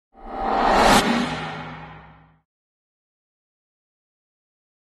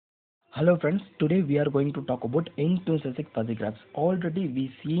Hello friends, today we are going to talk about Intuitionistic fuzzy graphs. Already we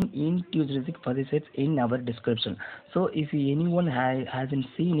seen Intuitionistic fuzzy sets in our description. So if anyone hasn't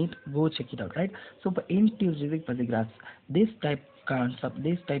seen it, go check it out, right? So for Intuitionistic fuzzy graphs, these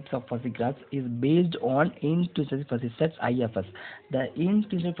types of fuzzy graphs is based on Intuitionistic fuzzy sets IFS. The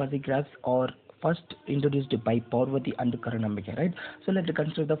Intuitionistic fuzzy graphs are first introduced by Parvati and Karanambike, right? So let's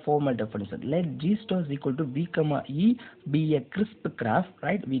consider the formal definition. Let G star is equal to V comma E be a crisp graph,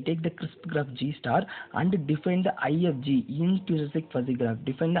 right? We take the crisp graph G star and define the IFG in Intuitionistic fuzzy graph.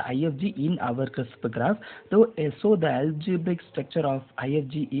 Define the IFG in our crisp graph. So the algebraic structure of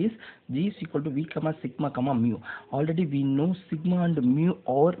IFG is G is equal to V comma sigma comma mu. Already we know sigma and mu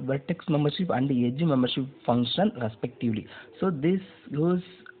are vertex membership and edge membership function respectively. So this goes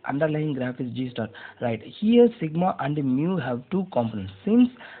underlying graph is G star, right? Here sigma and mu have two components. Since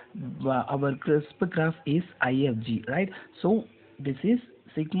our crisp graph is IFG, right? So this is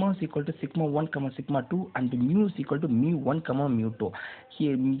sigma is equal to sigma 1 comma sigma 2 and mu is equal to mu 1 comma mu 2.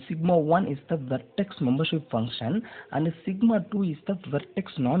 Here sigma 1 is the vertex membership function and sigma 2 is the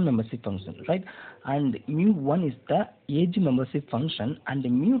vertex non-membership function, right? And mu 1 is the edge membership function and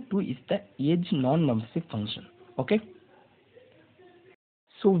mu 2 is the edge non-membership function. Okay.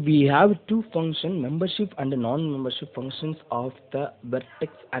 So we have two function membership and non-membership functions of the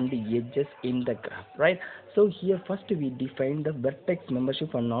vertex and the edges in the graph, right? So here first we define the vertex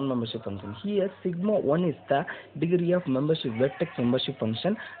membership and non-membership function. Here sigma 1 is the degree of membership vertex membership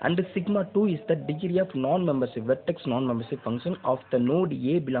function and sigma 2 is the degree of non-membership vertex non-membership function of the node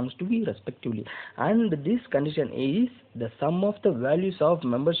A belongs to V respectively. And this condition is the sum of the values of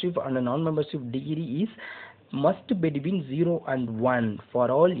membership and non-membership degree is must be between 0 and 1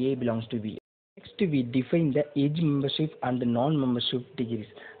 for all A belongs to V. Next we define the edge membership and the non-membership degrees,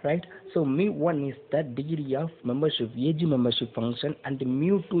 right? So mu1 is the degree of membership edge membership function and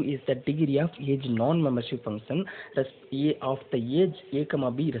mu2 is the degree of edge non-membership function of the edge A comma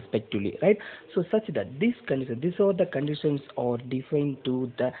B respectively, right? So such that these are the conditions are defined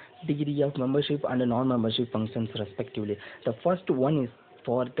to the degree of membership and non-membership functions respectively. The first one is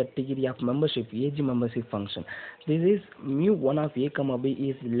for the degree of membership edge membership function. This is mu1 of A comma B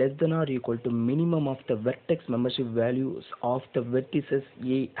is less than or equal to minimum of the vertex membership values of the vertices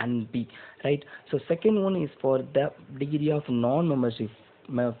A and B, right? So second one is for the degree of non-membership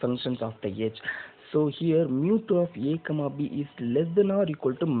functions of the edge. So here mu2 of A comma B is less than or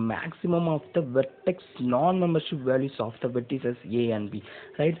equal to maximum of the vertex non-membership values of the vertices A and B,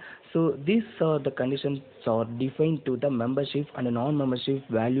 right? So these are the conditions are defined to the membership and non-membership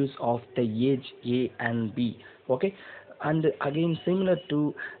values of the edge A and B. Okay. And again similar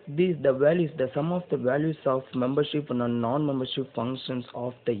to this, the values, the sum of the values of membership and non-membership functions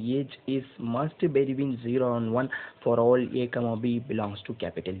of the edge is must be between 0 and 1 for all A comma B belongs to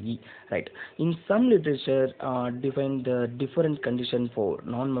capital E, right? In some literature define the different condition for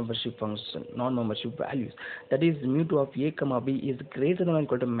non-membership function, non-membership values, that is mu2 of A comma B is greater than or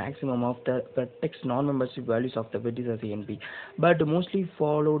equal to maximum of the vertex non-membership values of the vertices A and B, but mostly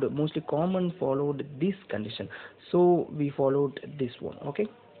common followed this condition, so we followed this one. Okay,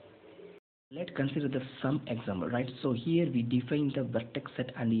 let's consider the some example, right? So here we define the vertex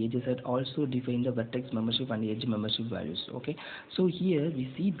set and the edge set, also define the vertex membership and the edge membership values. Okay, so here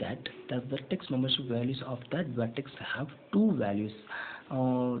we see that the vertex membership values of that vertex have two values,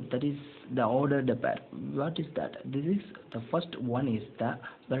 that is the ordered pair. What is that? This is the first one is the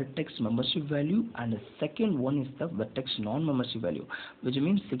vertex membership value and the second one is the vertex non-membership value, which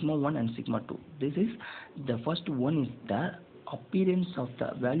means sigma 1 and sigma 2. This is the first one is the appearance of the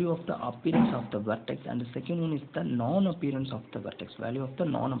value of the appearance of the vertex and the second one is the non-appearance of the vertex, value of the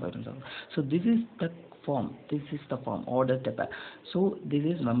non-appearance of. So this is the form ordered pair. So this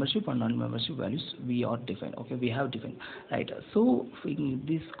is membership and non-membership values we are defined. Okay, we have defined, right? So in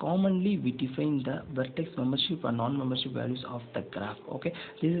this commonly we define the vertex membership and non-membership values of the graph. Okay,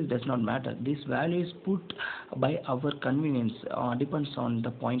 does not matter, this value is put by our convenience, depends on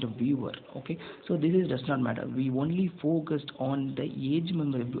the point of viewer. Okay, so does not matter, we only focused on the age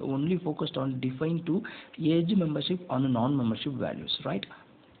membership, only focused on define to age membership on non-membership values, right?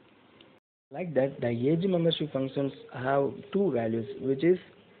 Like that, the age membership functions have two values, which is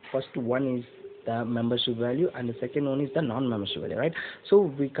first one is the membership value and the second one is the non-membership value, right?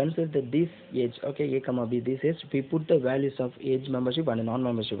 So we consider that this age, okay, A comma B, this is we put the values of age membership and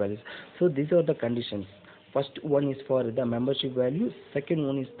non-membership values. So these are the conditions. First one is for the membership value, second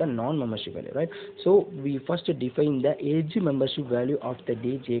one is the non-membership value, right? So we first define the age membership value of the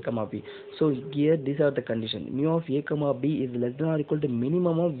age A comma B. So here these are the conditions. Mu of A comma B is less than or equal to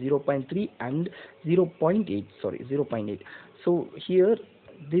minimum of 0.3 and 0.8, sorry, 0.8. So here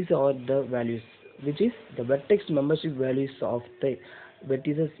these are the values, which is the vertex membership values of the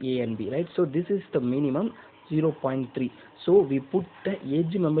vertices A and B, right? So this is the minimum 0.3. So we put the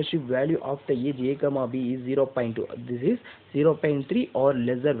edge membership value of the edge A comma B is 0.2. This is 0.3 or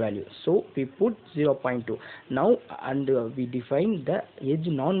lesser value, so we put 0.2 now. And we define the edge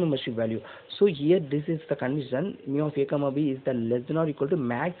non-membership value. So here this is the condition: mu of A comma B is the less than or equal to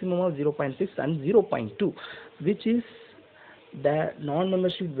maximum of 0.6 and 0.2, which is the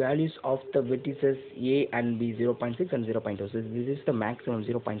non-membership values of the vertices A and B, 0.6 and 0.2. So this is the maximum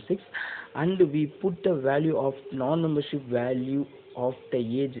 0.6, and we put the value of non-membership value of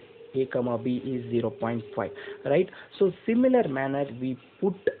the edge A comma B is 0.5, right? So similar manner we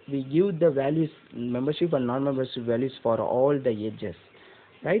give the values, membership and non-membership values for all the edges,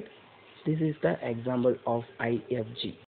 right? This is the example of IFG.